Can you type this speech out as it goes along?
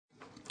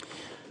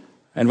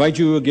I invite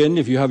you again,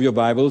 if you have your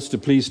Bibles, to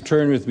please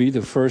turn with me to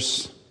 1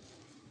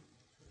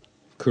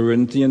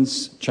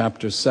 Corinthians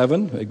chapter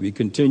 7. We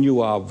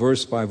continue our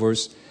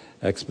verse-by-verse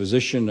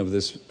exposition of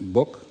this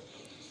book.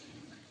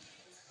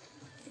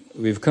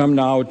 We've come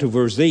now to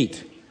verse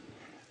 8.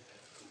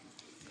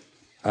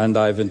 And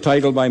I've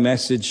entitled my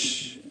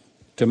message,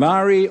 To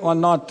Marry or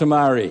Not to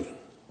Marry?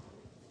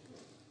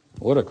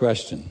 What a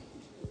question.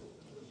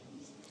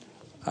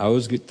 I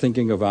was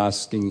thinking of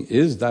asking,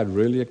 is that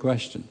really a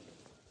question?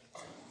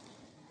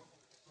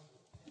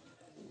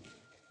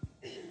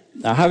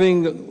 Now,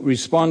 having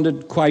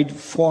responded quite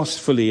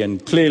forcefully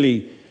and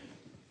clearly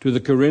to the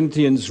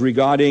Corinthians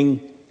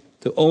regarding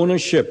the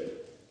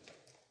ownership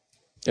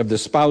of the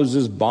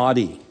spouse's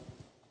body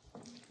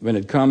when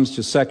it comes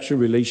to sexual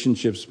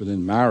relationships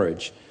within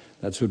marriage,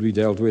 that's what we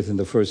dealt with in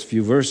the first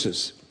few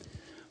verses.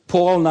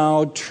 Paul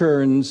now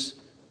turns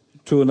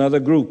to another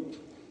group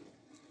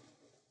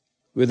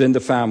within the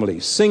family,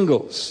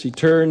 singles. He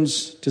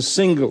turns to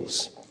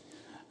singles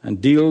and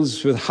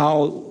deals with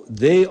how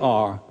they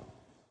are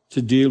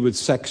to deal with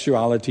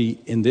sexuality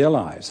in their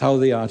lives, how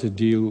they are to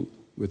deal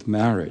with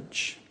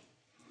marriage.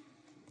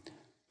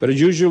 But as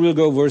usual, we'll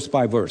go verse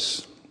by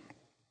verse.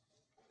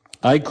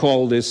 I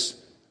call this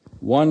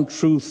one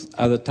truth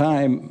at a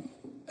time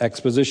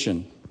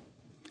exposition.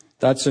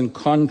 That's in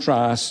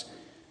contrast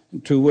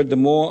to what the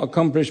more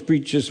accomplished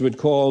preachers would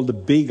call the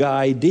big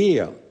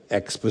idea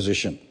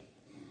exposition.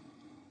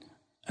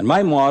 And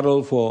my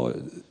model for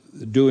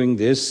doing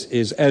this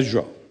is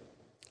Ezra.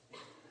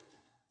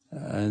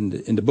 And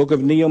in the book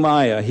of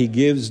Nehemiah, he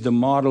gives the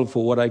model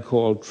for what I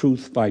call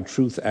truth by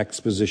truth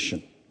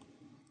exposition.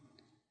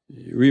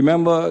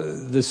 Remember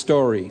the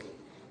story.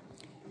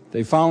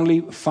 They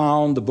finally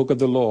found the book of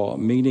the law,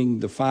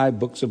 meaning the 5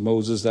 books of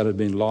Moses that had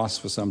been lost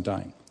for some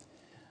time.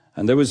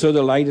 And they were so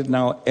delighted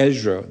now,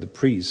 Ezra, the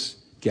priest,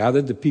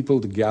 gathered the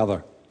people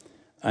together,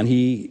 and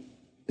he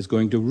is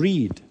going to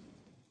read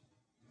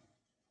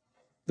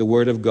the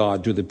word of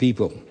God to the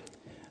people.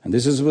 And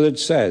this is what it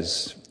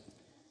says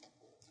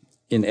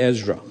in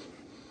Ezra,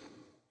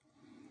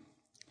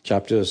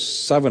 chapter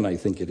 7, I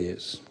think it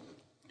is,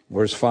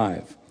 verse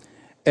 5.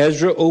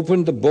 Ezra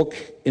opened the book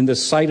in the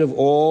sight of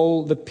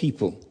all the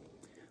people,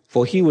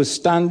 for he was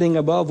standing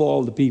above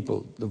all the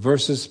people. The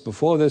verses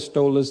before this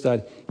told us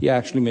that he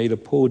actually made a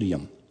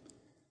podium.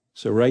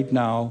 So right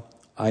now,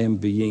 I am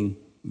being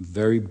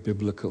very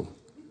biblical.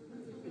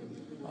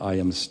 I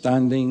am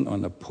standing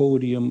on a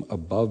podium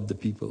above the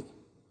people.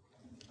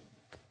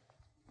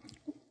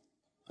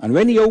 And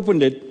when he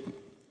opened it,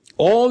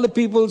 all the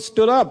people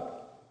stood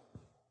up,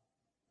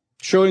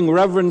 showing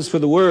reverence for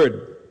the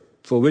word,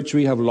 for which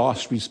we have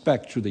lost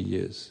respect through the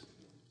years.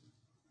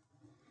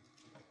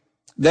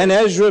 Then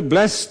Ezra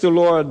blessed the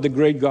Lord, the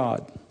great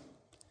God.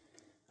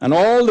 And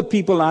all the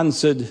people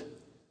answered,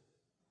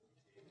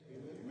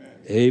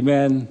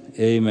 Amen, amen,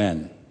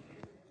 amen,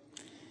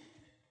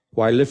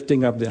 while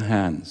lifting up their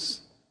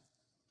hands.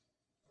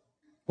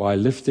 While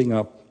lifting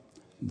up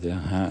their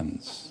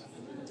hands.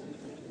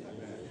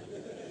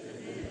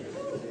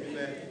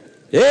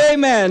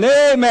 Amen,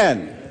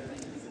 amen.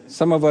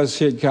 Some of us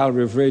here at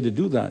Calvary are afraid to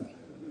do that.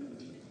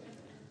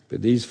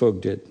 But these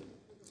folk did.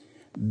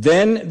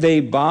 Then they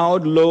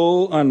bowed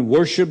low and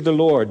worshiped the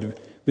Lord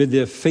with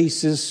their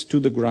faces to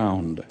the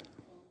ground.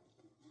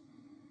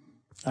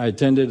 I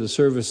attended a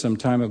service some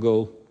time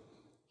ago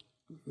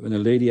when a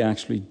lady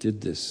actually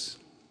did this.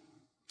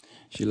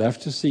 She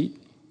left her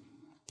seat,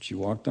 she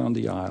walked down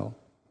the aisle,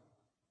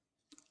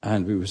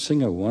 and we were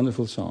singing a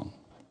wonderful song.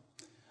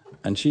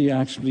 And she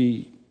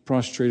actually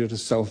prostrated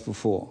herself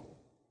before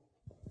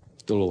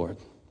the Lord.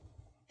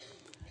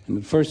 And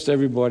at first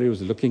everybody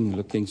was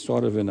looking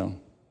sort of in a,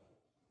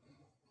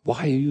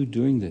 why are you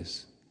doing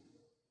this?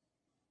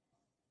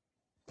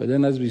 But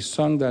then as we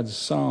sung that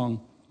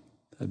song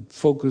that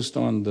focused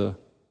on the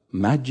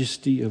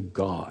majesty of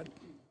God,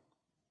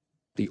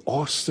 the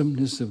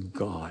awesomeness of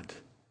God,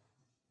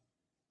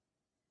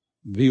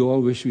 we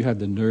all wish we had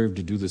the nerve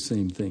to do the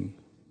same thing.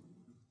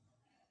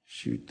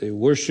 They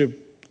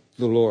worship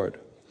the Lord.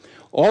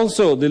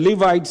 Also, the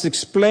Levites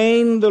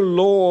explained the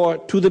law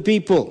to the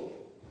people.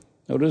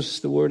 Notice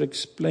the word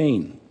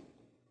explain.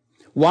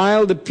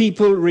 While the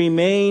people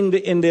remained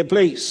in their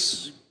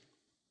place,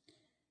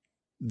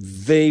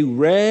 they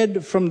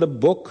read from the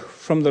book,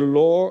 from the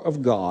law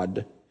of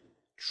God,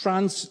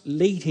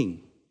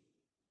 translating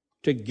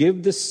to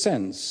give the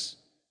sense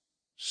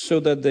so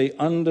that they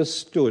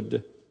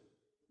understood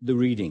the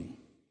reading.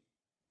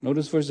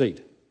 Notice verse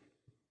 8.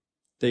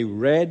 They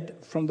read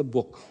from the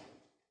book.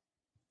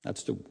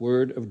 That's the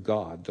word of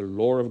God, the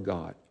law of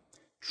God.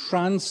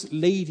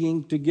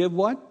 Translating to give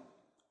what?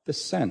 The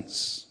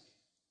sense.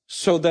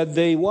 So that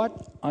they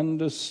what?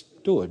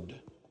 Understood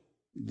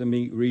the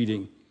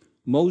reading.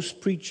 Most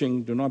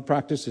preaching do not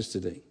practice this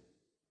today.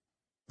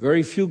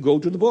 Very few go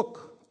to the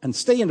book and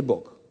stay in the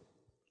book.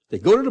 They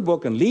go to the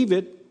book and leave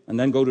it and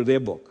then go to their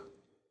book.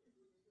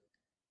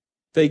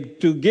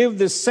 To give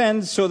the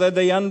sense so that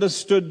they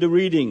understood the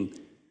reading.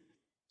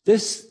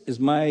 This is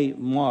my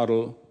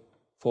model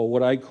for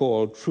what I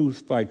call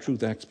truth by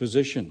truth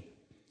exposition.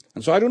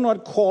 And so I do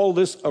not call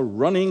this a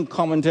running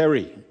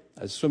commentary,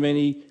 as so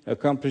many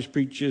accomplished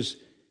preachers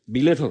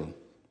belittle.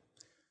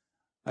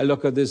 I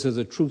look at this as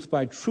a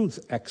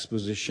truth-by-truth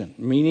exposition,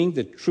 meaning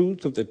the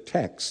truth of the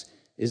text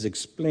is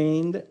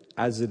explained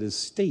as it is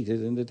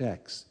stated in the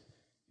text.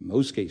 In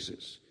most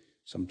cases.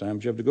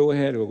 Sometimes you have to go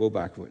ahead or go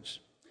backwards.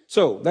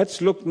 So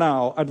let's look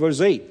now at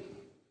verse 8.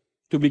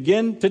 To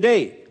begin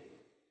today,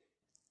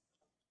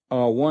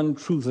 our one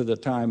truth at a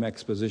time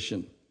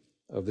exposition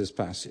of this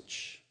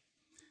passage.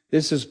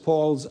 This is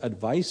Paul's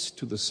advice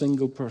to the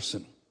single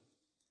person.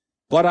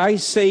 But I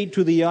say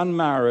to the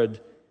unmarried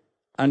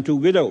and to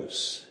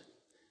widows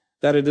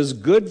that it is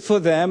good for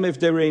them if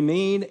they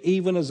remain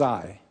even as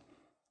I.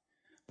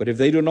 But if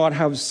they do not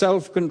have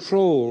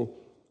self-control,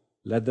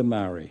 let them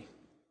marry.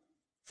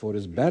 For it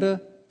is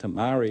better to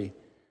marry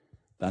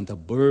than to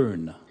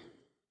burn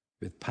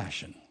with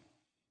passion.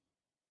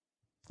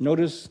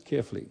 Notice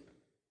carefully.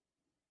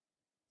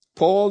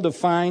 Paul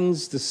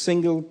defines the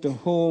single to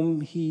whom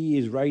he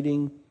is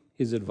writing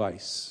his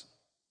advice.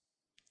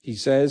 He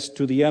says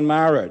to the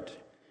unmarried.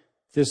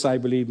 This, I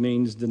believe,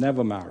 means the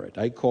never married.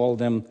 I call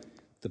them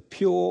the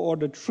pure or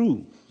the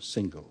true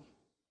single.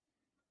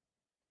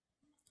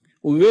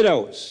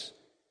 Widows.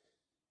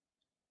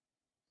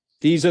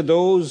 These are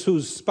those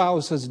whose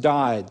spouse has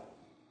died.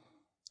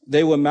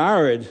 They were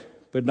married,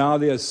 but now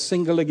they are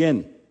single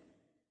again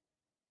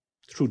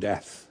through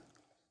death.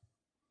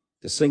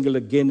 The single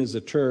again is a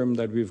term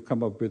that we've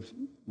come up with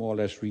more or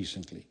less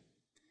recently.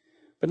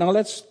 But now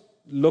let's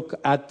look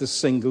at the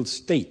single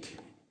state,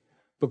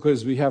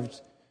 because we have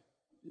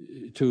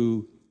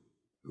to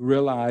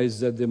realize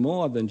that there are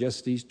more than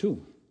just these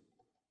two.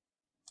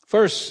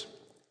 First,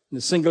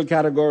 the single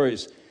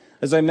categories.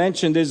 As I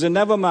mentioned, there's the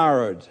never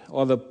married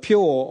or the pure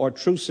or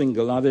true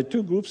single. Now, there are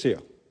two groups here.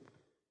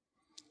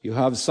 You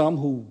have some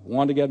who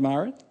want to get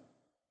married,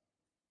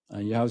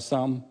 and you have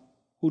some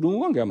who don't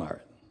want to get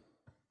married.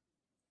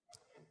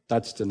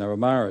 That's the never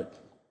married.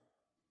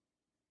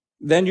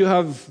 Then you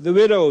have the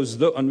widows,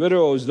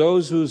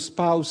 those whose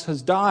spouse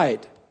has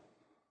died.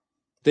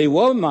 They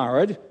were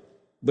married,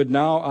 but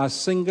now are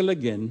single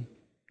again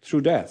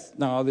through death.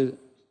 Now, there are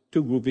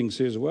two groupings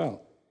here as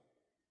well.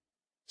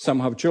 Some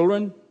have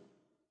children,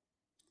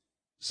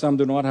 some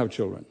do not have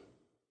children.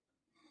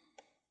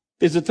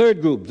 There's a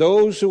third group,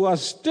 those who are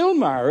still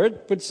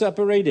married but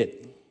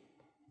separated.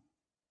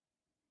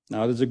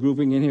 Now, there's a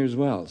grouping in here as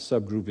well,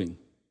 subgrouping.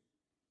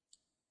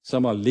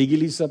 Some are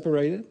legally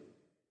separated,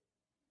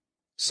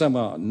 some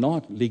are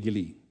not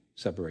legally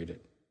separated.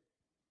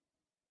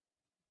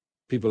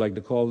 People like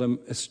to call them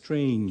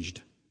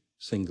estranged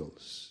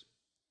singles.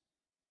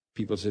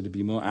 People say, to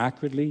be more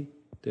accurately,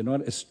 they're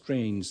not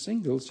estranged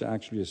singles, they're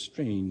actually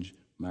estranged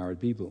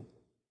married people.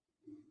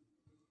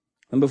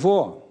 Number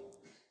 4,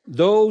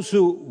 those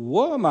who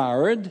were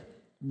married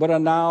but are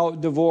now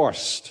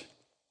divorced.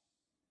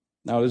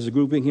 Now, there's a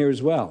grouping here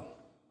as well.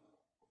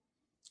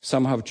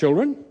 Some have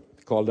children,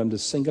 we call them the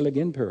single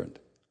again parent.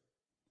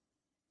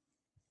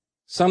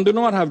 Some do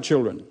not have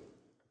children.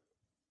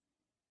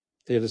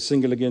 They're the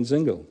single again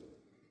single.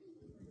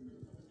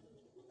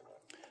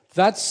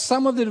 That's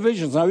some of the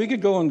divisions. Now, we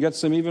could go and get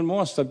some even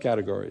more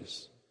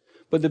subcategories.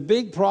 But the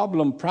big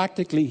problem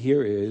practically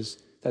here is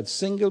that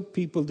single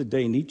people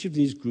today in each of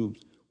these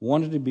groups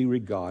wanted to be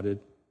regarded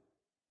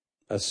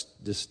as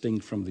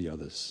distinct from the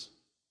others.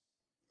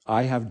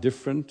 I have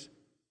different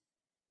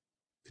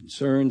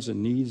concerns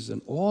and needs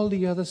than all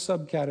the other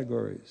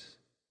subcategories.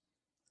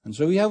 And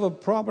so we have a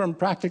problem,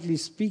 practically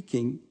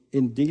speaking,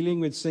 in dealing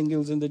with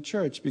singles in the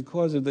church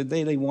because of the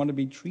way they want to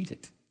be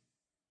treated.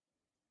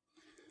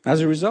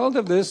 As a result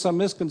of this, some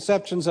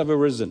misconceptions have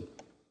arisen,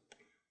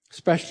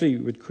 especially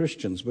with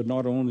Christians, but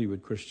not only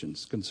with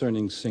Christians,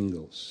 concerning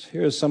singles.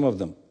 Here are some of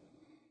them.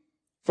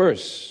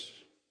 First,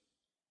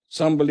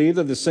 some believe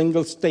that the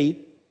single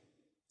state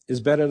is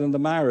better than the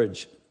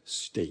marriage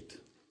state.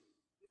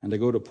 And they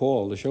go to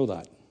Paul to show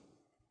that.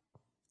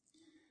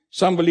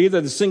 Some believe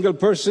that the single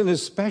person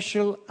is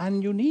special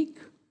and unique.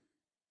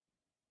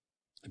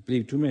 I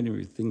believe too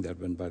many think that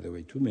way, by the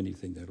way. Too many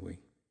think that way.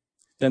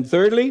 Then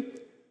thirdly,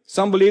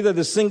 some believe that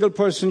the single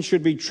person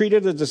should be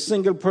treated as a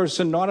single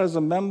person, not as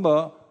a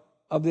member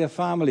of their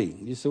family.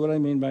 You see what I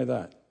mean by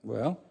that?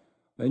 Well,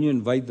 when you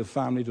invite the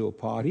family to a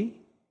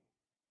party,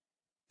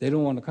 they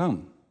don't want to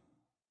come.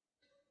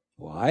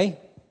 Why?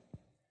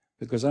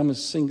 Because I'm a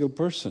single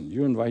person.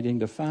 You're inviting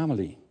the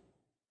family.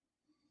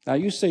 Now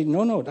you say,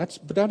 no,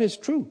 but that is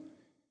true.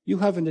 You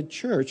have in the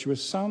church where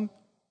some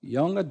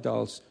young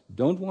adults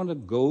don't want to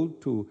go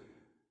to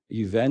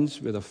events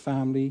where the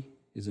family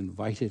is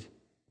invited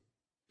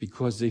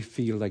because they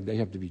feel like they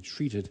have to be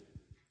treated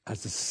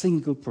as a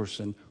single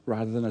person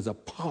rather than as a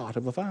part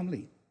of a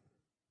family.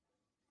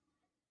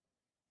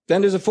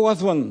 Then there's a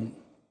fourth one,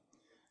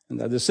 and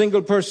that the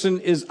single person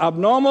is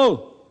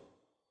abnormal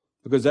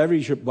because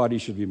everybody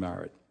should be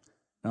married.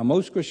 Now,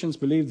 most Christians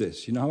believe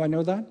this. You know how I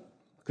know that?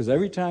 Because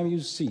every time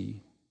you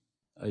see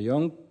a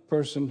young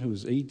person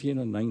who's 18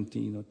 or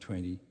 19 or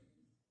 20,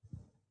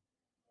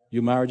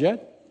 you married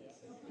yet?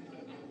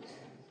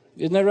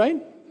 Isn't that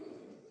right?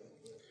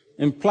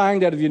 implying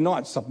that if you're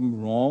not,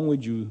 something wrong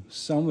with you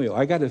somewhere.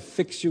 I got to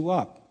fix you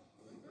up.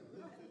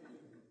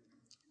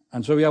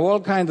 And so we have all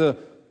kinds of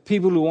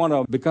people who want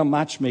to become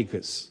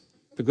matchmakers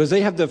because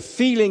they have the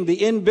feeling, the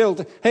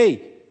inbuilt,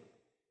 hey,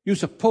 you're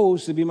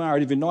supposed to be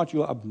married. If you're not,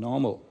 you're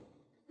abnormal.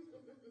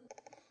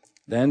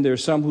 Then there are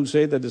some who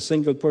say that the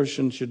single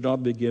person should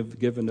not be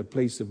given a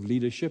place of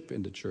leadership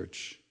in the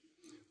church.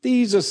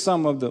 These are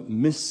some of the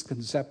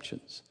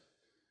misconceptions.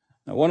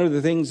 Now, one of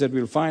the things that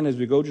we'll find as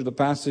we go to the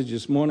passage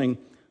this morning,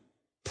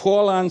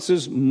 Paul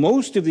answers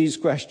most of these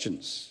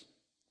questions,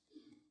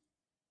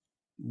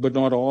 but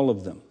not all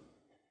of them.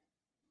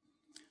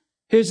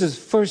 Here's his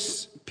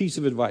first piece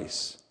of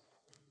advice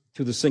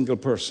to the single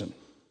person.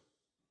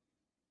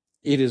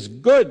 It is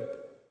good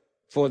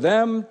for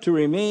them to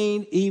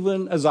remain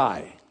even as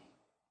I.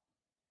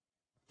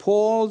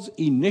 Paul's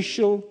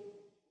initial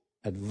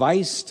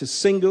advice to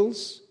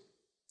singles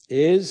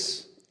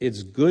is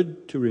it's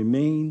good to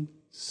remain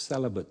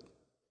celibate.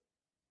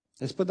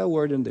 Let's put that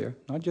word in there.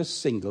 Not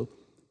just single,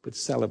 but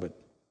celibate.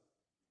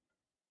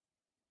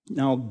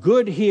 Now,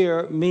 good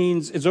here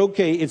means it's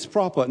okay, it's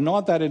proper.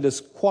 Not that it is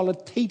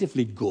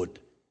qualitatively good.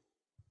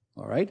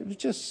 All right?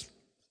 It's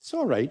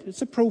all right.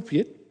 It's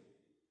appropriate.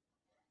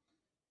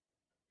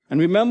 And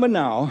remember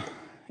now,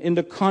 in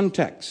the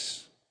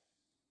context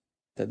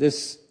that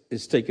this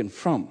is taken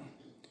from,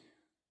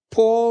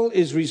 Paul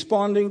is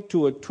responding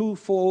to a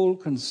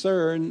twofold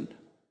concern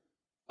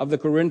of the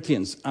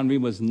Corinthians, and we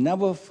must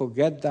never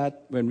forget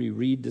that when we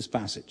read this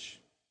passage.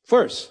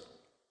 First,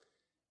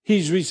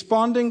 he's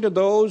responding to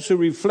those who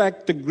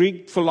reflect the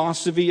Greek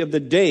philosophy of the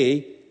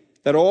day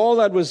that all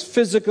that was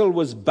physical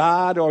was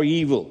bad or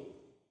evil.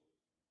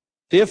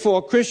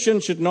 Therefore,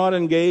 Christians should not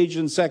engage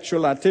in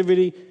sexual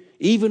activity,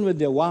 even with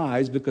their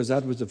wives, because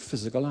that was a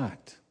physical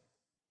act.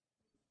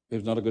 It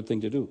was not a good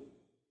thing to do.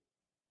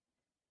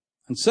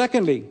 And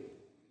secondly,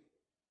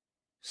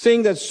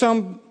 seeing that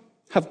some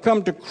have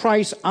come to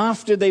Christ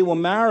after they were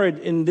married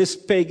in this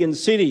pagan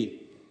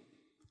city,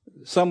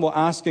 some were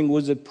asking,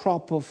 was it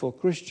proper for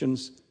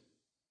Christians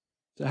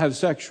to have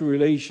sexual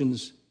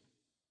relations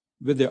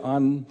with their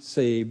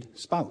unsaved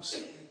spouse?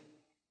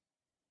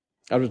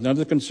 That was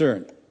another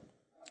concern.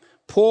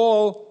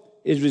 Paul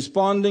is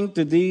responding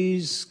to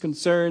these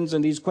concerns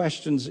and these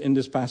questions in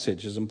this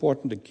passage. It's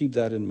important to keep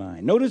that in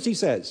mind. Notice he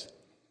says,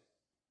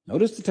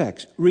 notice the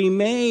text,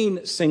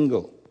 remain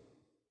single.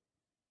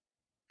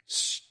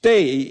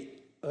 Stay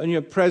in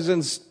your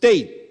present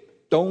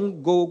state.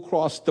 Don't go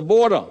across the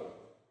border.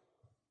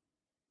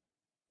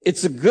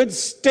 It's a good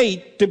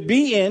state to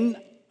be in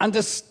and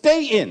to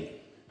stay in.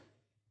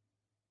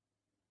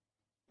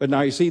 But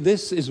now you see,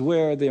 this is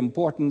where the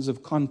importance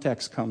of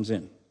context comes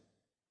in.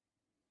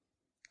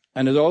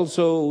 And it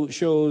also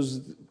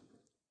shows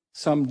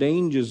some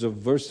dangers of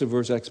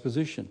verse-to-verse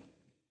exposition.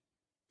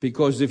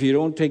 Because if you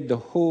don't take the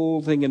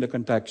whole thing into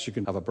context, you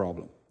can have a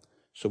problem.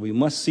 So we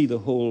must see the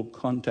whole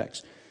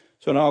context.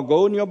 So now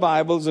go in your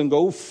Bibles and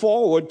go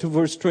forward to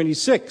verse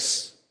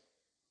 26.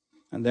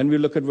 And then we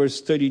look at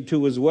verse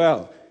 32 as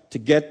well to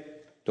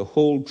get the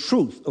whole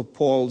truth of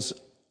Paul's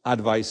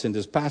advice in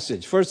this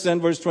passage. First then,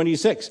 verse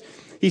 26.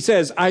 He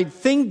says, I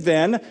think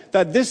then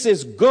that this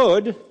is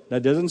good.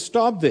 That doesn't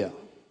stop there.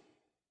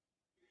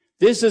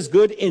 This is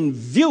good in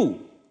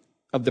view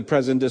of the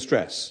present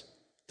distress,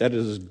 that it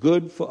is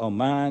good for a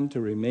man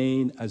to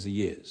remain as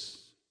he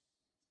is.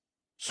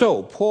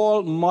 So,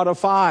 Paul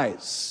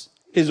modifies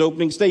his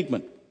opening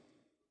statement.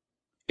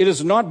 It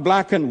is not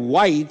black and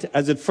white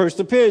as it first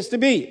appears to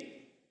be.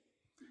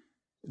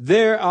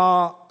 There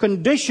are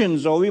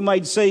conditions, or we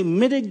might say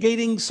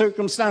mitigating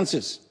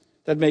circumstances,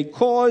 that may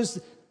cause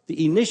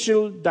the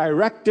initial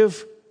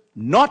directive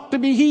not to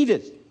be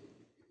heeded.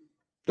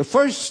 The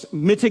first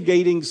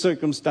mitigating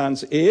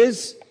circumstance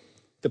is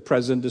the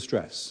present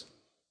distress.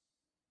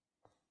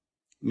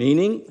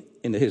 Meaning,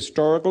 in the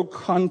historical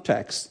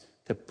context,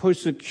 the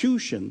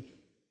persecution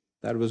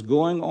that was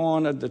going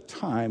on at the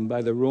time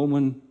by the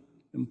Roman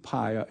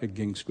Empire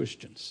against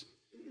Christians.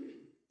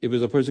 It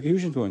was a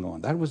persecution going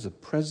on. That was the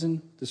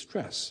present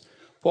distress.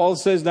 Paul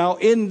says, now,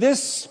 in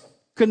this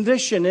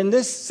condition, in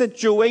this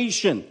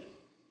situation,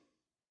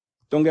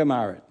 don't get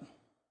married.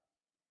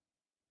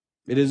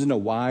 It isn't a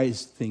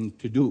wise thing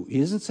to do. He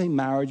doesn't say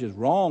marriage is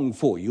wrong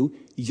for you.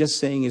 He's just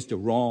saying it's the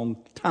wrong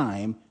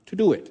time to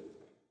do it.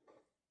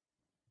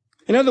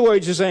 In other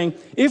words, he's saying,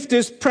 if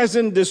this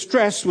present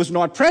distress was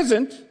not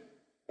present,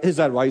 his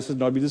advice would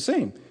not be the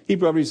same. He'd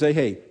probably say,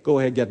 hey, go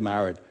ahead, get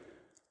married,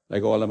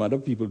 like all them other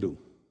people do.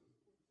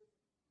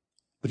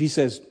 But he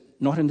says,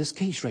 not in this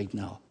case right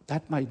now.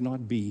 That might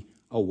not be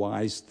a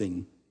wise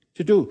thing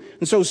to do.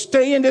 And so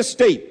stay in this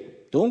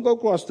state. Don't go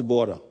across the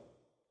border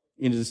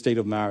into the state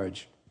of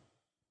marriage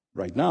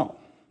right now.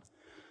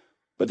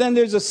 But then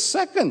there's a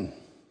second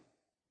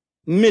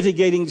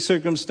mitigating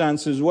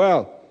circumstance as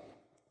well.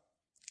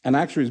 And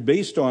actually it's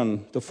based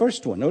on the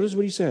first one. Notice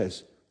what he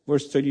says,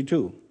 verse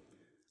 32.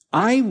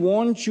 I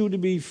want you to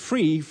be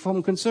free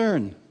from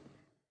concern.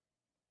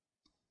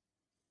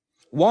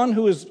 One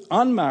who is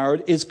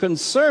unmarried is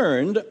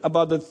concerned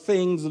about the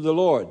things of the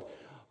Lord.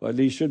 Or at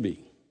least should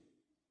be.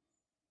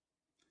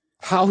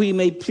 how he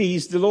may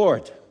please the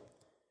Lord.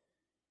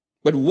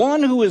 But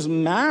one who is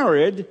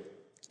married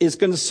is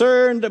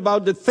concerned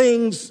about the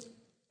things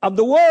of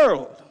the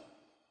world,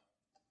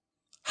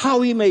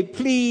 how he may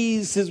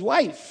please his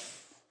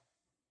wife.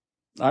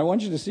 I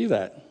want you to see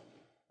that.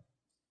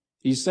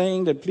 He's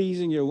saying that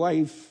pleasing your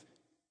wife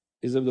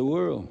is of the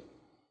world.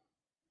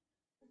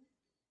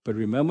 But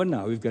remember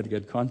now, we've got to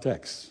get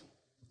context.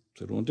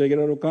 So don't take it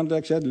out of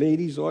context yet,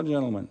 ladies or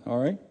gentlemen, all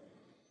right?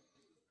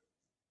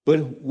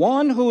 But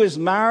one who is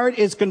married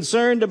is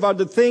concerned about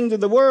the things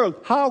of the world,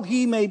 how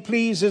he may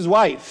please his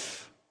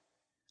wife.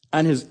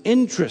 And his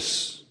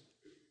interests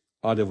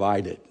are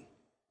divided.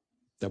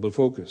 Double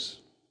focus.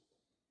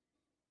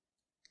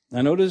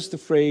 Now notice the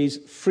phrase,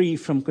 free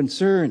from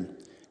concern.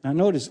 Now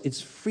notice,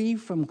 it's free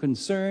from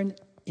concern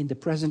in the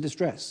present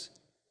distress.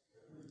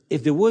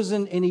 If there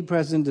wasn't any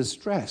present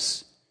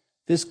distress,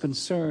 this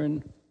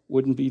concern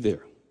wouldn't be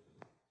there.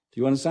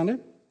 Do you understand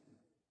it?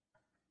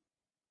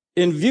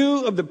 In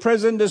view of the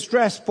present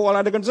distress, Paul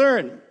had a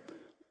concern.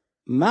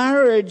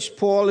 Marriage,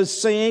 Paul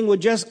is saying,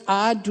 would just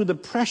add to the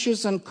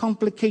pressures and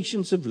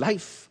complications of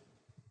life.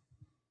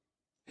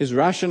 His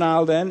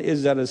rationale then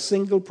is that a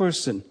single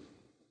person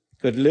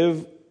could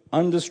live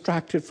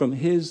undistracted from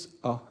his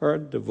or her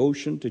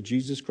devotion to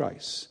Jesus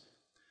Christ,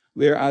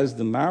 whereas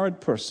the married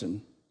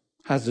person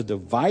has a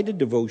divided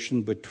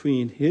devotion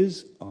between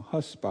his or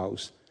her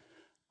spouse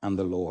and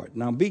the Lord.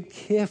 Now be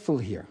careful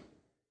here.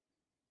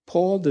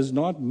 Paul does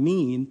not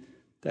mean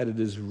that it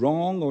is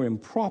wrong or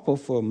improper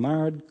for a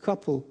married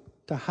couple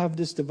to have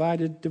this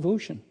divided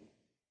devotion.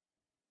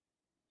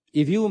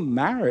 If you're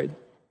married,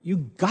 you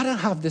gotta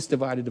have this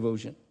divided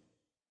devotion.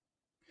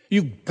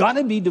 You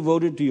gotta be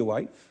devoted to your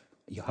wife,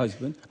 your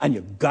husband, and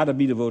you gotta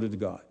be devoted to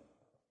God.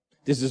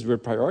 This is where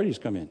priorities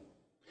come in.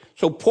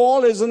 So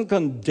Paul isn't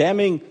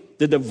condemning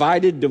the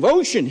divided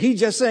devotion. He's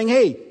just saying,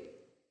 hey,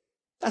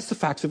 that's the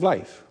facts of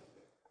life.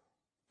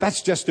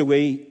 That's just the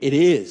way it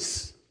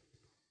is.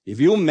 If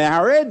you're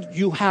married,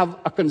 you have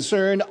a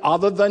concern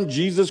other than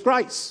Jesus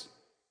Christ.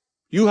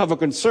 You have a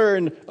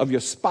concern of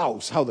your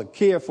spouse, how to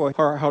care for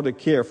her, how to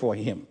care for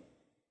him.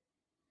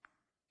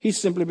 He's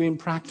simply being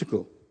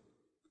practical.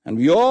 And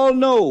we all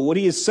know what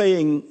he is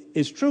saying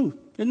is true.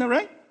 Isn't that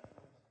right?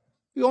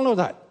 We all know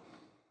that.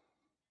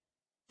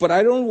 But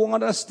I don't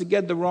want us to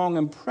get the wrong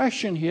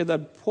impression here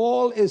that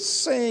Paul is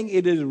saying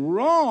it is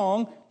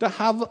wrong to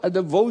have a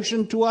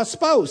devotion to our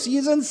spouse. He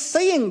isn't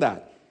saying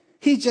that.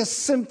 He's just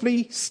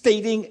simply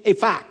stating a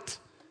fact.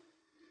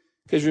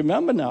 Because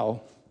remember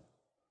now,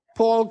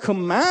 Paul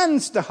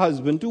commands the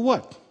husband to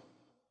what?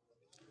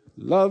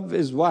 Love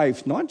his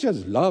wife. Not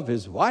just love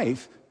his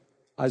wife,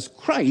 as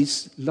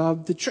Christ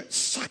loved the church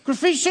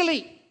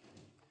sacrificially.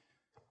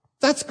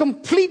 That's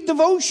complete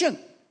devotion.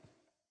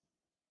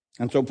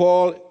 And so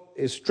Paul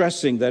is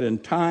stressing that in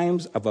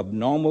times of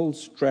abnormal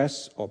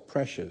stress or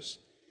pressures,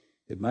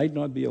 it might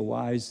not be a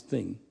wise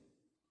thing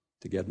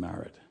to get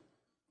married.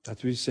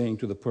 That's what he's saying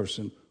to the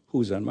person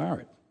who's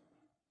unmarried.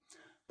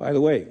 By the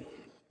way,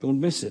 don't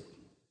miss it.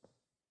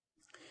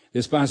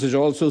 This passage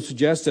also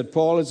suggests that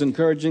Paul is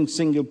encouraging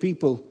single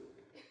people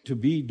to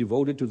be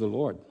devoted to the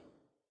Lord.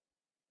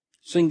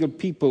 Single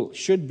people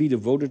should be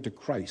devoted to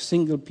Christ.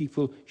 Single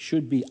people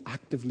should be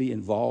actively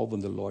involved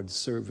in the Lord's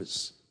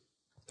service.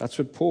 That's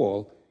what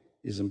Paul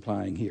is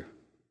implying here,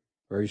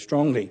 very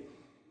strongly.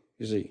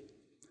 You see,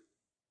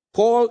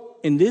 Paul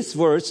in this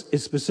verse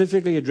is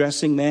specifically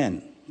addressing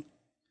men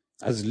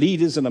as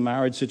leaders in a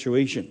marriage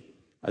situation,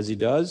 as he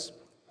does.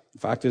 In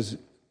fact, as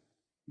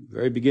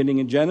very beginning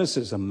in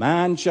Genesis, a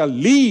man shall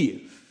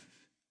leave.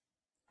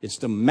 It's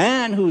the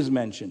man who is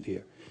mentioned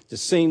here. The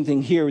same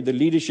thing here with the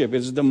leadership.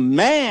 It's the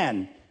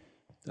man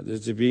that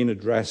is being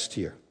addressed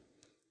here.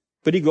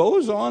 But he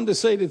goes on to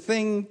say the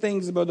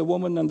things about the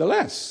woman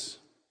nonetheless.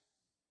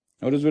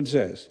 Notice what it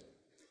says.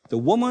 The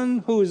woman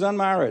who is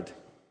unmarried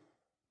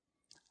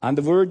and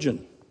the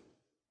virgin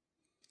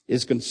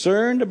is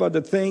concerned about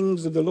the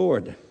things of the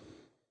Lord,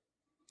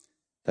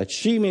 that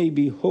she may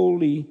be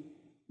holy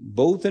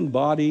both in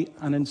body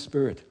and in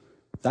spirit.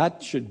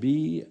 That should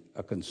be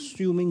a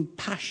consuming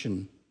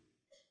passion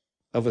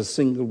of a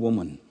single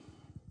woman.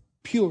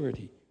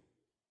 Purity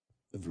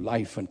of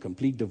life and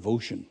complete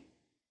devotion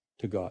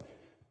to God.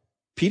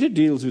 Peter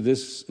deals with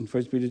this in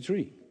 1 Peter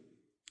 3,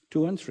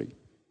 2 and 3.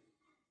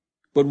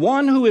 But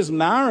one who is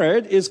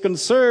married is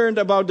concerned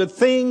about the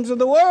things of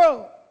the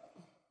world,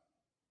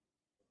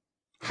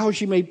 how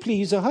she may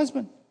please her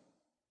husband.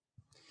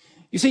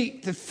 You see,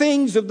 the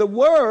things of the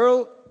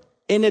world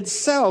in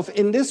itself,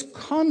 in this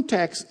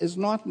context, is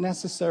not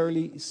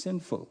necessarily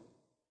sinful.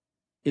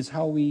 It's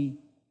how we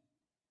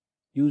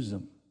use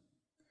them.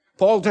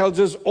 Paul tells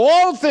us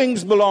all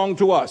things belong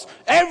to us.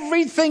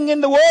 Everything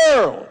in the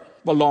world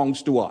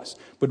belongs to us.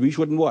 But we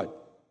shouldn't what?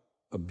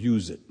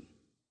 Abuse it.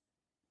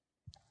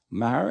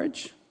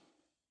 Marriage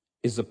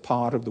is a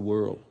part of the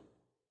world,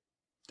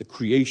 the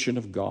creation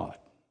of God.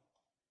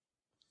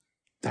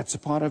 That's a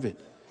part of it.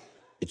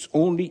 It's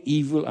only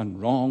evil and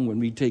wrong when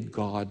we take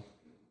God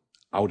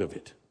out of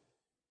it.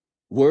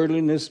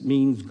 Worldliness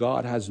means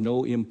God has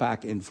no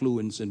impact,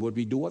 influence in what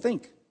we do or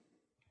think.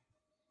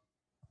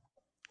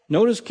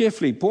 Notice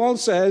carefully, Paul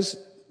says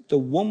the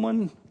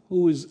woman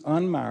who is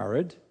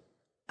unmarried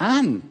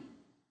and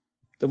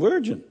the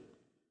virgin.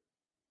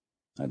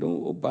 I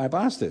don't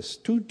bypass this.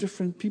 Two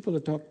different people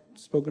are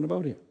spoken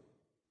about here.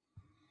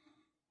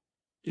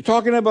 You're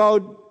talking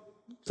about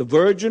the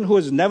virgin who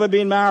has never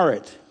been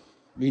married.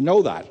 We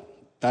know that.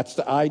 That's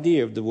the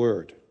idea of the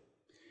word.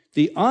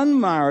 The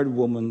unmarried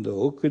woman,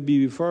 though, could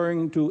be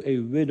referring to a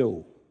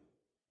widow.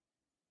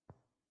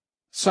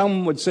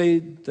 Some would say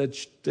that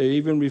they're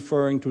even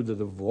referring to the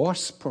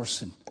divorced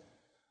person.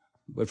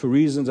 But for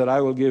reasons that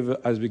I will give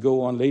as we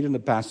go on later in the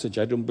passage,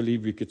 I don't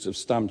believe we could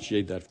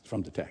substantiate that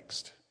from the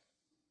text.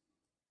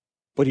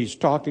 But he's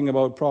talking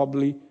about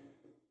probably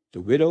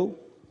the widow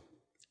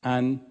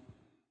and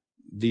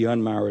the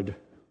unmarried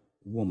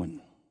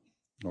woman.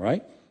 All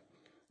right?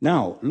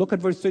 Now, look at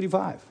verse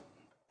 35.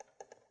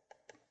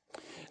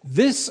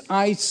 This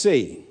I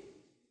say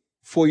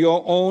for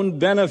your own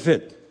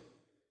benefit,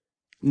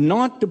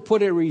 not to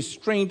put a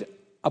restraint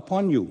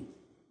upon you,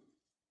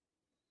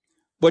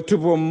 but to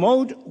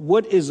promote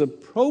what is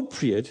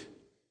appropriate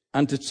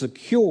and to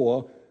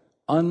secure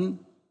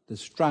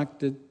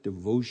undistracted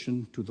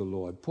devotion to the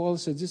Lord. Paul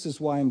says, this is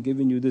why I'm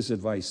giving you this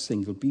advice,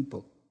 single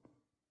people.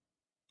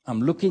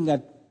 I'm looking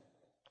at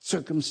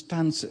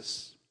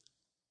circumstances.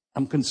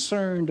 I'm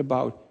concerned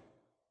about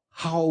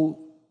how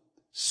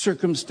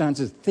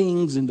circumstances,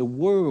 things in the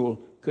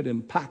world could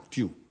impact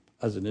you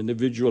as an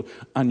individual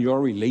and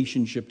your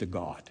relationship to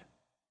God.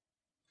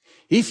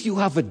 If you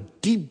have a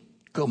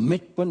deep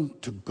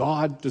commitment to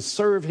God, to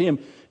serve Him,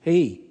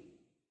 hey,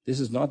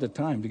 this is not the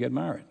time to get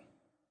married.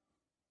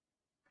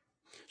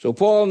 So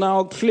Paul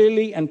now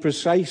clearly and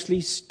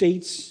precisely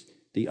states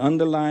the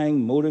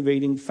underlying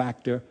motivating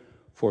factor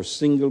for a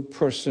single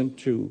person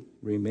to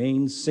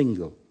remain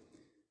single.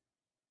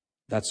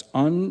 That's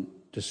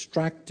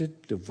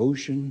undistracted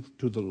devotion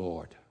to the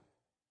Lord.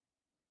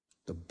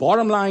 The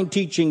bottom line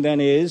teaching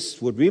then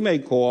is what we may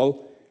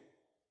call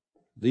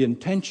the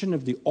intention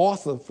of the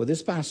author for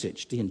this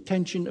passage. The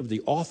intention of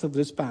the author of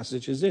this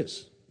passage is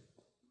this.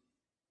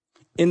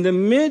 In the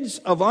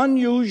midst of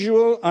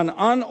unusual and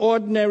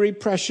unordinary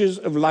pressures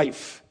of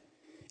life,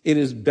 it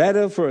is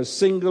better for a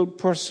single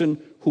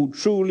person who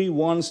truly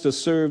wants to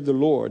serve the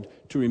Lord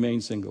to remain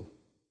single.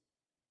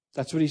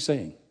 That's what he's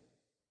saying.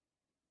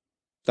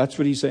 That's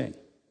what he's saying.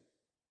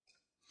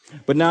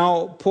 But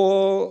now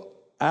Paul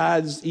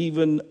adds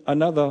even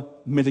another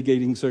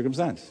mitigating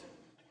circumstance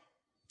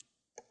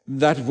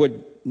that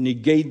would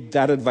negate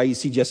that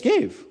advice he just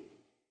gave.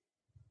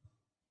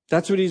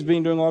 That's what he's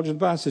been doing all through the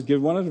passage.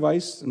 Give one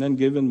advice and then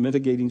give a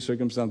mitigating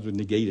circumstance would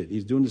negate it.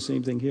 He's doing the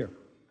same thing here.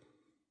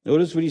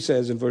 Notice what he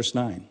says in verse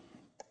 9.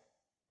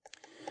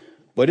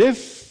 But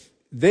if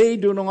they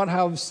do not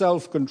have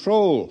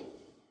self-control,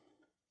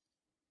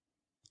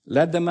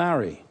 let them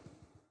marry.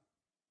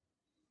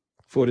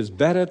 For it is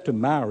better to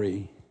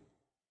marry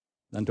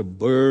than to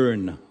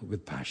burn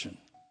with passion.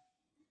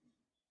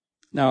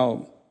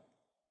 Now,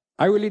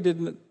 I really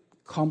didn't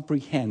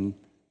comprehend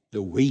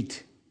the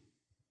weight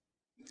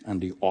and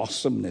the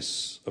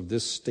awesomeness of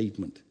this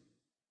statement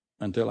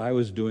until I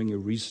was doing a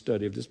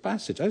restudy of this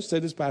passage. I've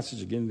studied this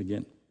passage again and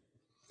again.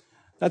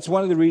 That's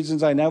one of the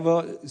reasons I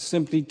never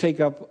simply take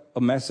up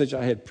a message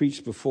I had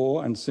preached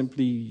before and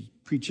simply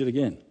preach it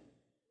again.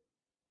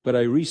 But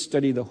I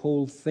restudy the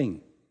whole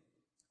thing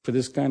for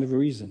this kind of a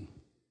reason.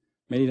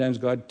 Many times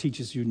God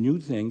teaches you new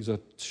things or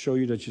show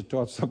you that you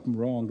taught something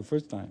wrong the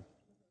first time.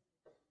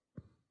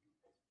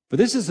 But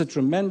this is a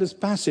tremendous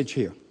passage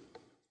here.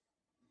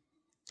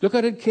 Look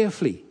at it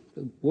carefully.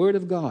 The Word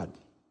of God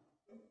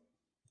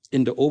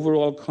in the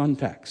overall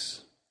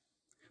context.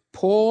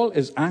 Paul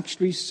is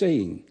actually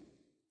saying,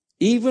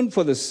 even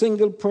for the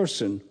single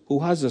person who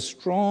has a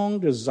strong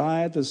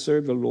desire to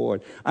serve the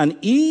Lord, and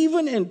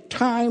even in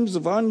times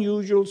of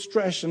unusual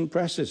stress and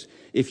pressures,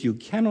 if you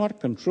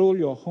cannot control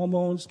your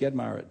hormones, get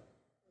married.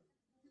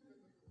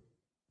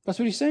 That's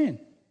what he's saying.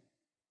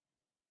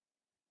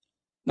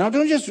 Now,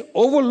 don't just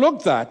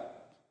overlook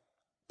that,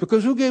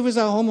 because who gave us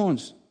our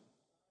hormones?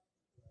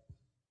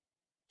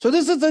 So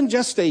this isn't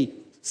just a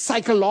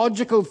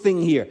psychological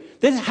thing here.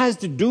 This has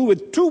to do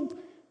with two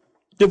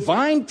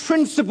divine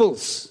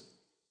principles.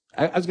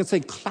 I was going to say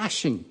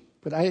clashing,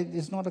 but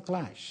it's not a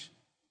clash.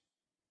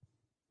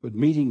 But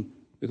meeting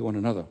with one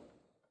another.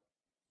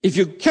 If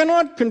you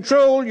cannot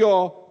control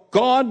your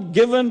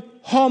God-given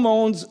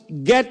hormones,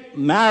 get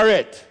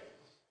married.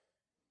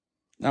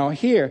 Now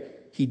here,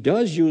 he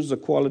does use a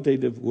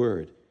qualitative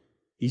word.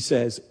 He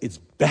says it's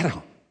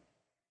better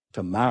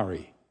to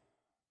marry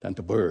than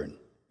to burn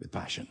with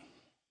passion.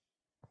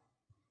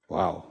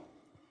 Wow.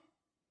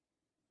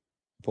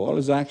 Paul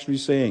is actually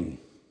saying,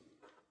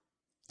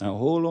 now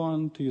hold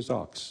on to your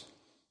socks.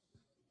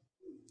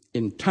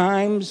 In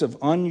times of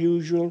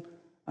unusual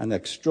and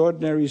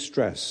extraordinary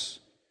stress,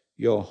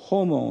 your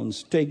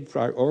hormones take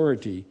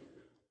priority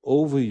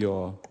over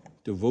your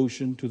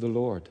devotion to the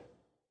Lord.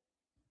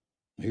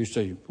 You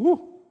say,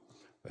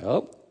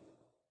 well,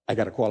 I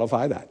got to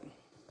qualify that.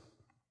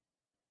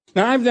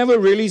 Now, I've never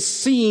really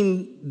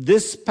seen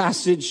this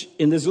passage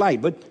in this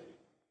light, but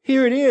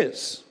here it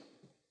is.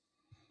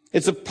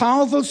 It's a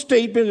powerful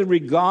statement in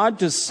regard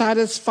to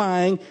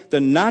satisfying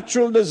the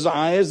natural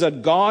desires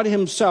that God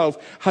himself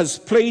has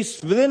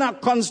placed within our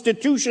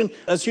constitution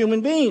as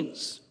human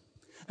beings.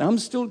 Now, I'm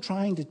still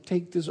trying to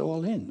take this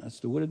all in as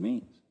to what it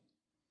means.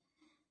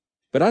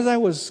 But as I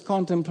was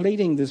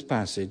contemplating this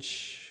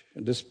passage,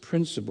 this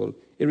principle,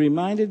 it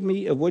reminded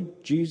me of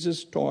what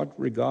Jesus taught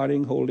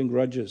regarding holding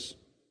grudges,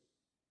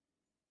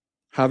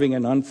 having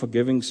an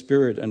unforgiving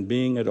spirit and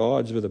being at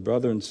odds with a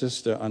brother and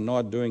sister and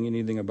not doing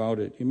anything about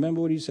it. You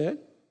remember what he said?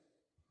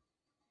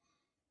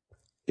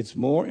 It's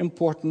more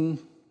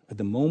important at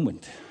the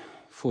moment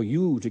for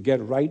you to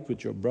get right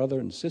with your brother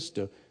and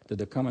sister than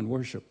to come and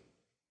worship.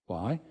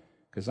 Why?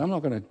 Because I'm not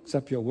going to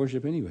accept your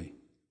worship anyway.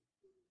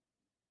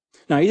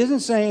 Now, he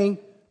isn't saying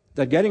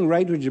that getting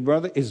right with your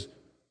brother is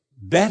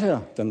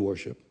better than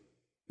worship.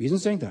 He isn't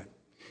saying that.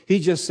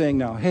 He's just saying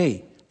now,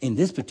 hey, in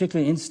this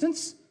particular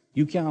instance,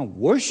 you can't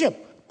worship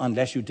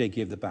unless you take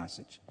care of the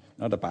passage.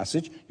 Not the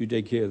passage, you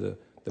take care of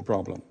the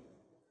problem.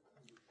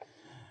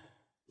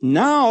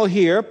 Now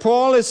here,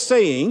 Paul is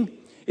saying,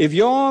 if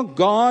your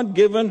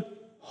God-given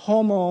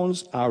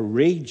hormones are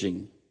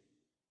raging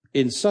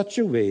in such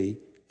a way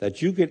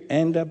that you could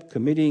end up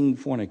committing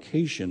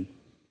fornication,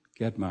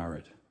 get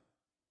married.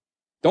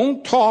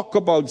 Don't talk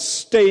about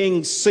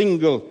staying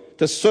single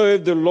to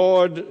serve the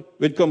Lord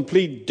with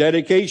complete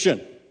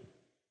dedication.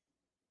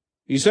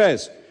 He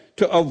says,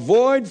 to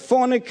avoid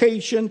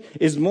fornication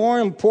is more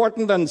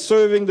important than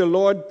serving the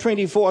Lord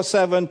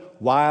 24/7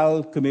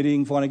 while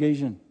committing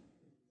fornication.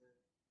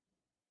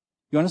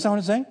 You understand what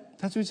I'm saying?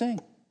 That's what he's saying.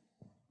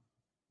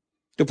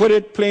 To put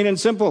it plain and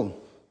simple,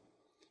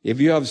 if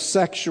you have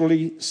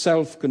sexually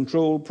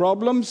self-control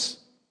problems,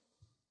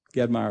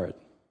 get married.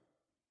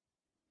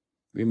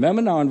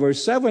 Remember now in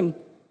verse 7,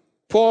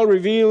 Paul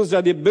reveals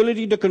that the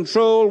ability to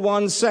control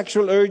one's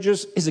sexual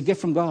urges is a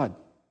gift from God.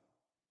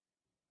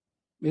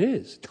 It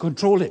is, to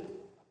control it.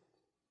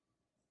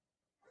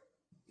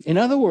 In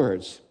other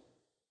words,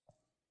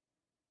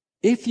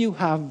 if you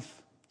have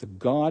the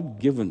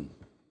God-given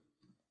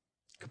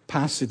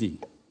capacity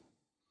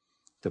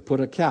to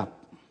put a cap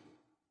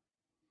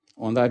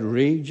on that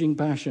raging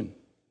passion,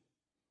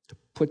 to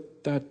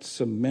put that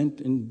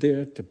cement in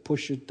there to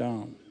push it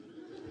down,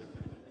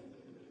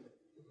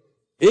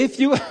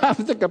 if you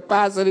have the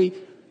capacity,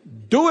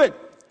 do it.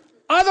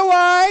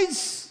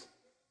 Otherwise,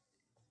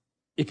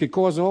 it could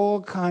cause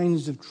all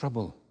kinds of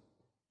trouble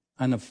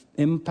and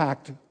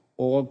impact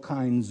all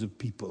kinds of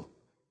people,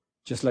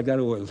 just like that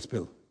oil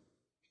spill.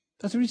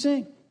 That's what he's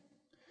saying.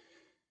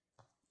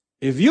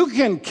 If you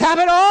can cap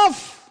it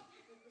off,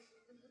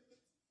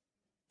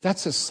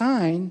 that's a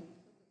sign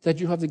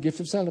that you have the gift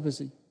of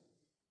celibacy.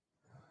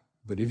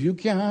 But if you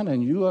can't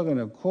and you are going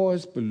to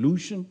cause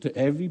pollution to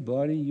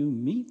everybody you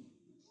meet,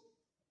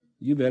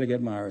 you better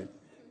get married.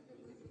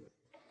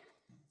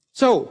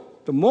 So,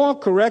 the more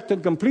correct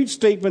and complete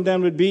statement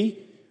then would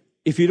be,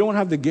 if you don't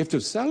have the gift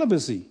of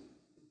celibacy,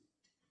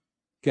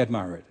 get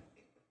married.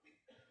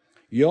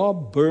 Your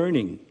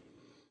burning,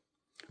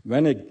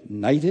 when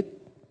ignited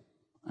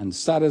and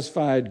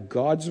satisfied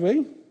God's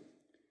way,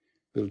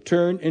 will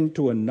turn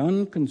into a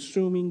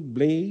non-consuming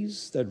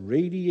blaze that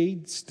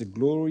radiates the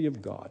glory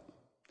of God,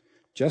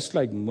 just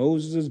like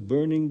Moses'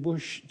 burning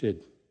bush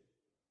did.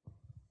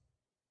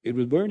 It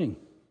was burning,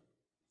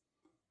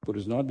 but it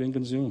was not being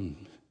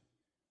consumed,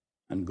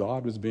 and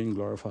God was being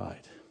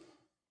glorified.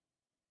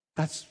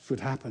 That's what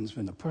happens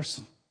when a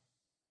person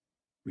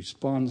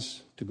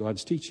responds to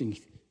God's teaching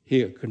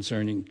here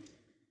concerning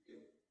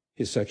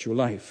his sexual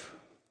life.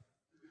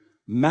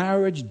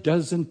 Marriage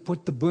doesn't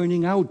put the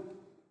burning out.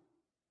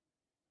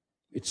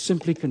 It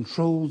simply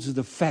controls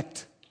the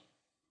effect,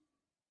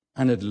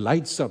 and it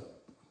lights up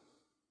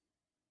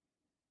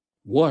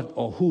what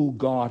or who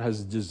God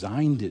has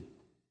designed it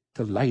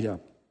to light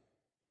up.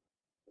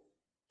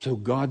 So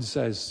God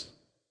says,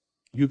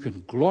 you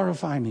can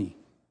glorify me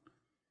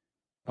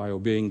by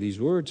obeying these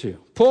words here.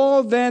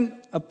 Paul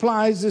then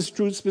applies this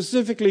truth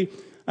specifically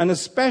and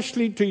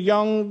especially to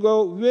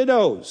younger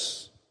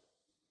widows.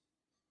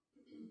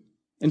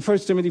 In 1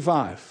 Timothy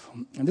 5,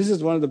 and this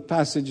is one of the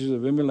passages that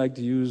women like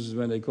to use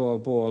when they call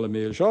Paul a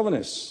male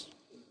chauvinist.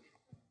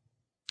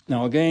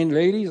 Now again,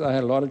 ladies, I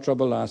had a lot of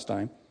trouble last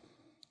time.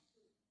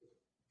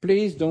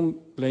 Please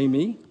don't blame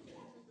me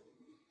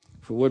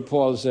for what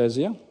Paul says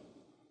here.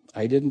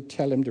 I didn't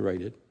tell him to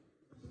write it.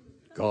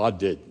 God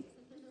did.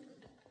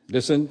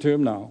 Listen to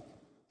him now.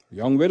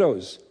 Young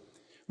widows.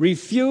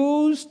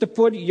 Refuse to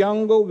put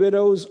younger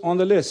widows on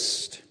the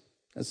list.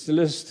 That's the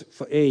list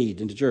for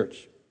aid in the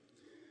church.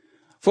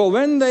 For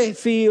when they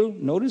feel,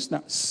 notice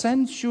now,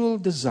 sensual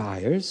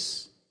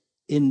desires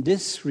in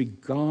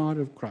disregard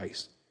of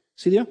Christ.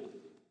 See there?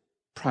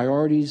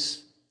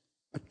 Priorities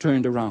are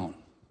turned around.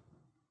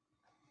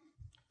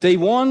 They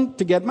want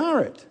to get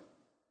married,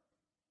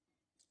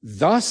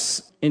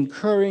 thus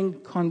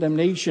incurring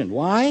condemnation.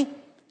 Why?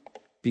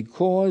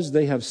 Because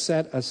they have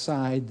set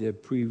aside their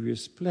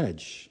previous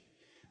pledge.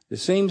 There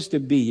seems to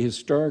be,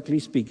 historically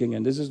speaking,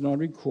 and this is not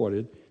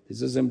recorded,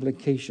 this is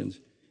implications,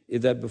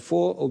 is that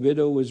before a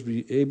widow was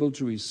able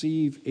to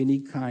receive any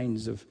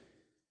kinds of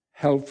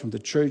help from the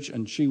church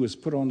and she was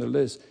put on the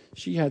list,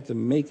 she had to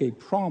make a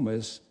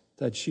promise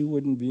that she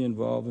wouldn't be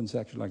involved in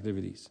sexual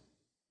activities.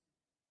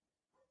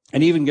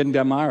 And even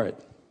getting married.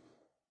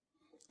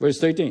 Verse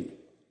 13.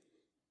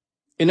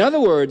 In other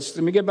words,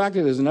 let me get back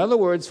to this. In other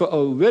words, for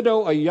a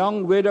widow, a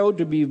young widow,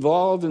 to be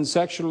involved in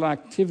sexual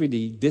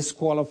activity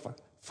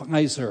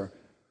disqualifies her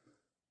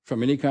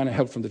from any kind of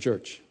help from the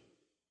church,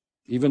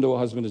 even though her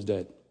husband is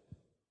dead.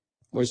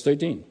 Verse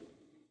 13.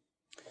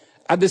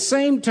 At the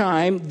same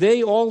time,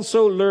 they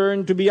also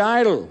learn to be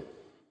idle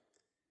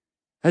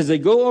as they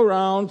go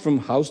around from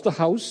house to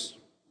house,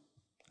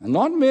 and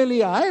not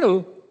merely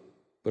idle,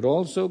 but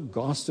also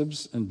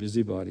gossips and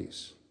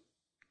busybodies,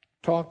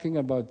 talking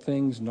about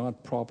things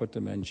not proper to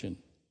mention.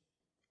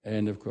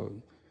 End of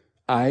quote.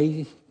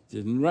 I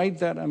didn't write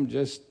that. I'm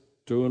just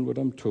doing what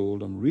I'm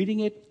told. I'm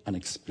reading it and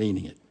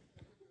explaining it.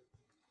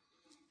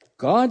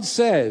 God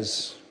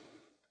says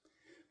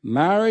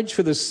marriage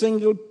for the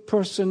single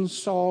person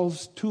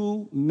solves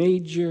two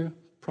major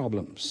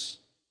problems.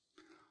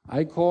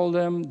 I call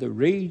them the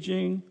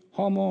raging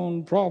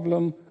hormone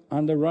problem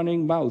and the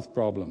running mouth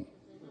problem.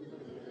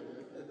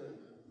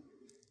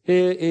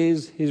 Here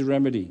is his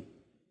remedy.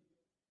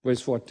 Verse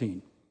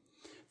 14.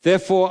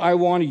 Therefore, I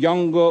want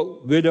younger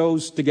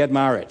widows to get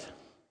married.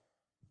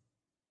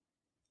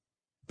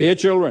 Bear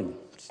children.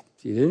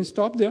 He didn't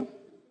stop there.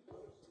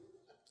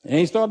 He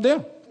ain't stopped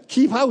there.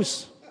 Keep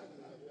house.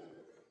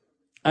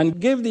 And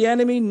give the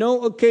enemy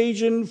no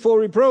occasion for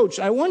reproach.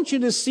 I want you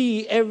to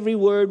see every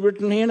word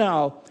written here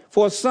now.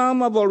 For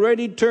some have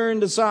already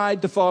turned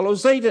aside to follow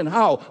Satan.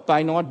 How?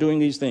 By not doing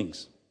these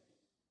things.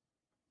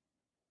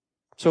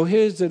 So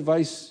here's the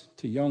advice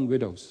to young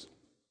widows.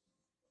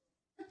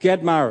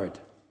 Get married.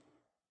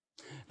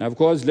 Now, of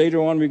course,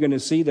 later on we're going to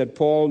see that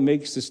Paul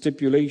makes the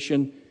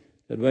stipulation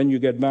that when you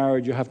get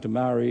married, you have to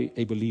marry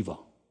a believer,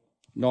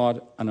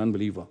 not an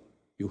unbeliever.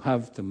 You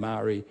have to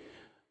marry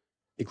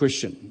a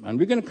Christian. And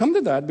we're going to come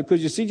to that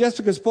because, you see, just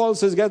because Paul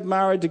says get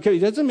married to kill, it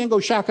doesn't mean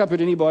go shack up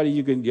with anybody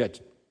you can get.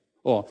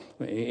 Or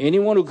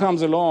anyone who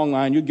comes along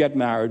and you get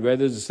married,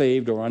 whether it's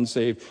saved or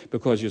unsaved,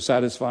 because you're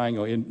satisfying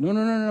or in.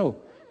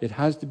 No. It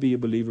has to be a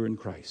believer in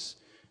Christ.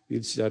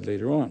 We'll see that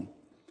later on.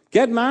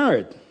 Get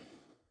married.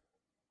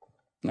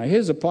 Now,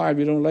 here's a part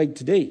we don't like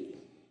today.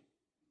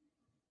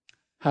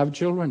 Have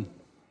children.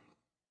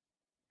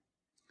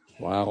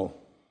 Wow.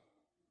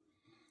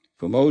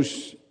 For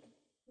most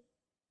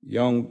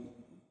young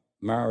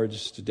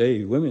marriages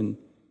today, women,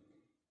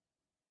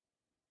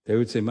 they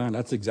would say, man,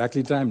 that's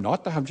exactly the time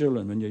not to have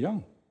children when you're young.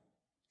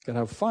 You got to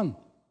have fun. You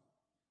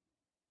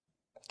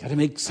got to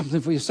make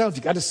something for yourself.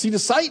 You got to see the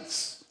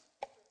sights.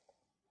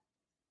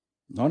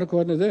 Not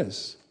according to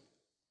this.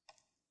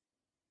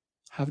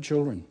 Have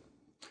children.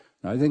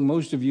 Now, I think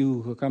most of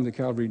you who come to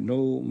Calvary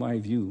know my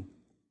view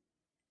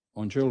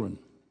on children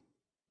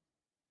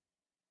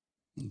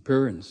and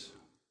parents.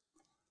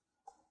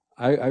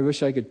 I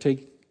wish I could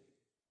take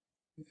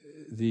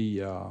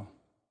the,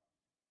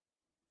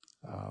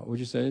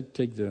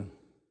 take the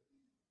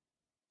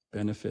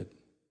benefit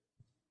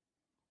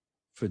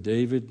for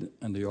David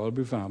and the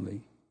Albury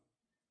family,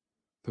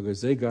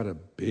 because they got a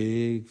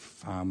big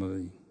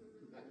family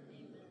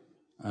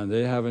and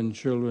they're having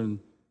children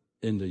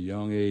in the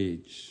young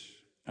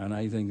age, and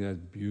I think that's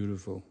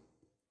beautiful.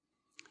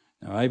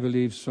 Now, I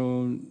believe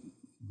soon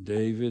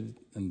David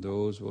and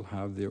those will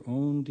have their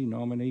own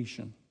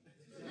denomination.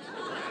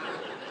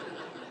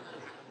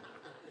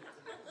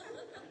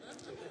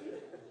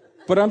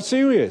 But I'm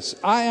serious.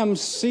 I am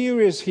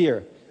serious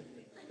here.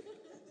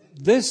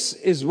 This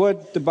is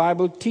what the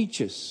Bible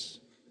teaches.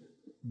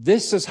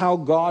 This is how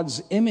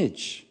God's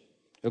image,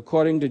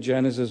 according to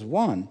Genesis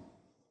 1.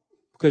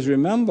 Because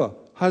remember,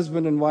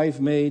 husband and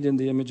wife made in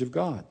the image of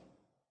God.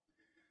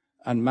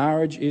 And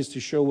marriage is to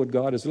show what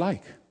God is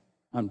like.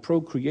 And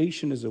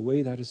procreation is the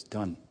way that is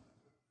done.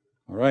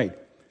 All right.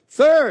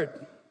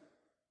 Third,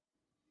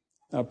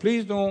 now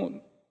please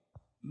don't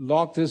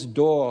lock this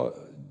door,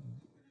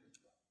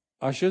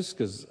 ushers,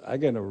 because I'm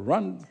going to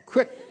run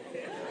quick.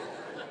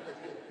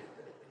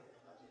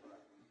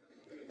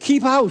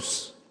 Keep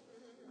house.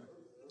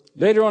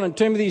 Later on in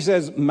Timothy, he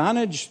says,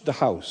 manage the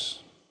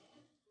house.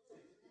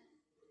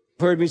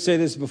 You've heard me say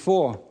this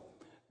before.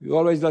 We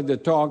always like to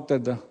talk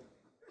that the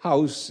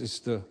house is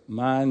the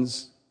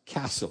man's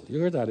castle.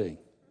 You heard that, eh?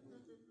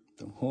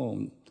 The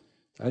home.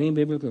 That ain't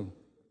biblical.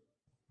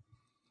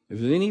 If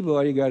there's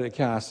anybody got a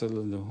castle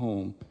in the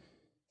home,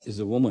 is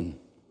a woman.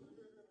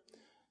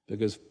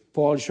 Because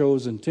Paul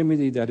shows in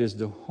Timothy that is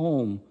the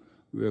home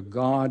where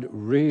God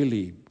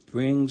really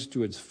brings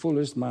to its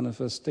fullest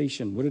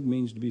manifestation what it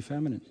means to be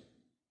feminine.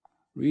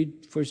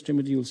 Read 1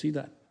 Timothy, you'll see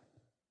that.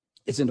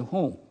 It's in the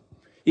home.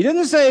 He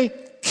doesn't say,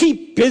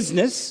 keep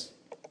business,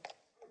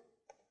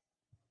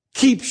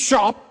 keep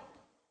shop.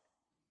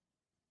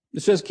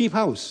 It says, keep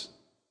house.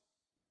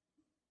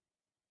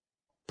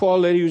 Paul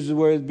later uses the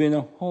word being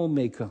a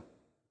homemaker,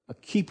 a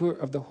keeper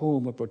of the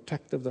home, a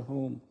protector of the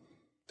home.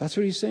 That's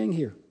what he's saying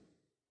here.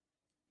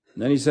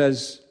 And then he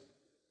says,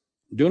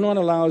 Do not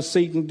allow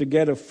Satan to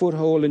get a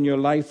foothold in your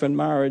life and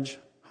marriage.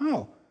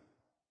 How?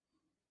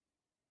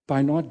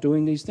 By not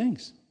doing these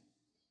things.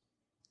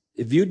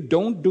 If you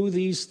don't do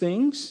these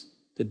things,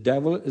 the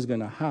devil is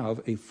going to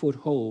have a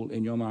foothold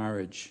in your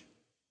marriage.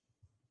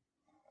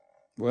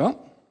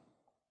 Well,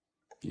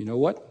 you know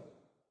what?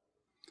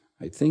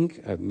 I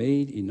think I've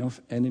made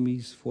enough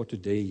enemies for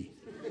today.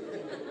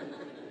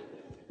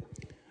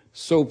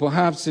 So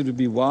perhaps it would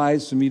be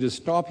wise for me to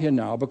stop here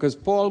now, because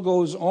Paul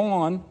goes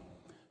on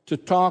to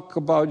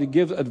to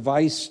give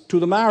advice to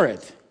the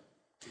married.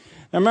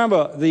 Now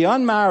remember, the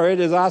unmarried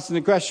is asking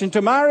the question,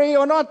 to marry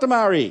or not to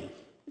marry?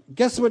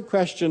 Guess what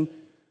question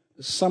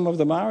some of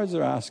the marrieds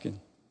are asking?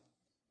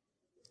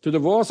 To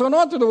divorce or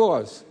not to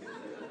divorce?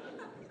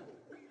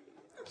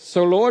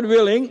 So Lord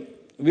willing,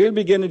 we'll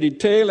begin a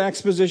detailed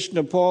exposition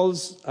of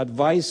Paul's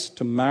advice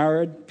to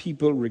married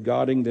people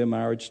regarding their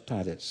marriage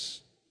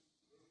status.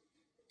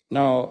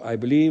 Now, I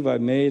believe I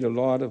made a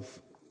lot of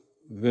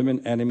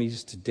women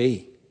enemies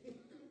today.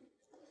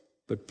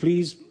 But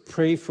please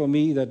pray for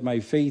me that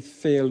my faith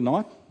fail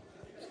not.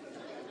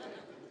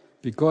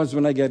 Because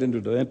when I get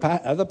into the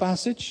other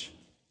passage,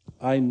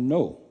 I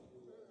know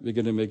we're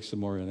going to make some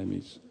more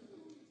enemies.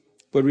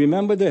 But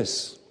remember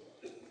this.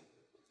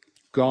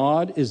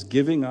 God is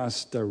giving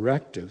us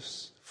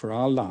directives for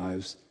our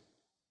lives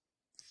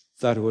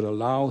that would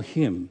allow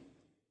Him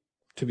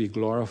to be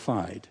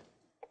glorified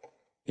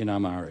in our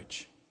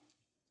marriage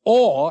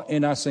or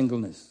in our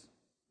singleness.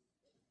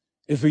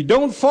 If we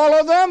don't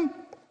follow them,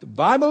 the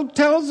Bible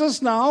tells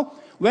us now,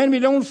 when we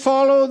don't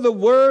follow the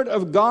word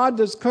of God,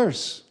 there's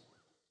curse.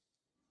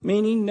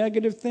 Meaning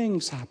negative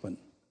things happen.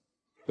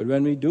 But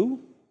when we do,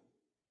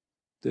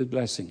 there's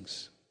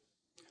blessings.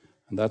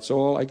 And that's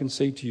all I can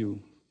say to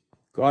you.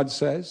 God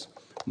says,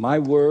 my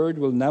word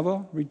will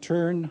never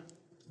return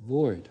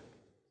void,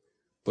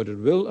 but it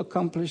will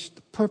accomplish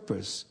the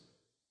purpose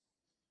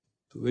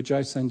to which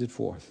I send it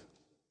forth.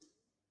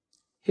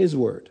 His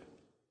word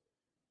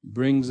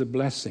brings a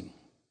blessing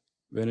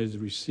when it is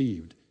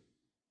received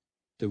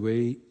the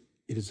way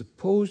it is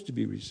supposed to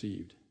be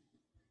received,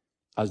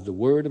 as the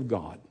word of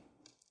God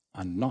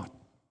and not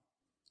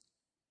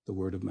the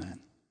word of man.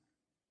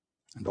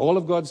 And all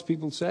of God's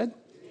people said,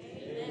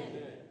 amen.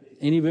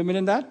 Any women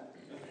in that?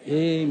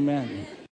 Amen.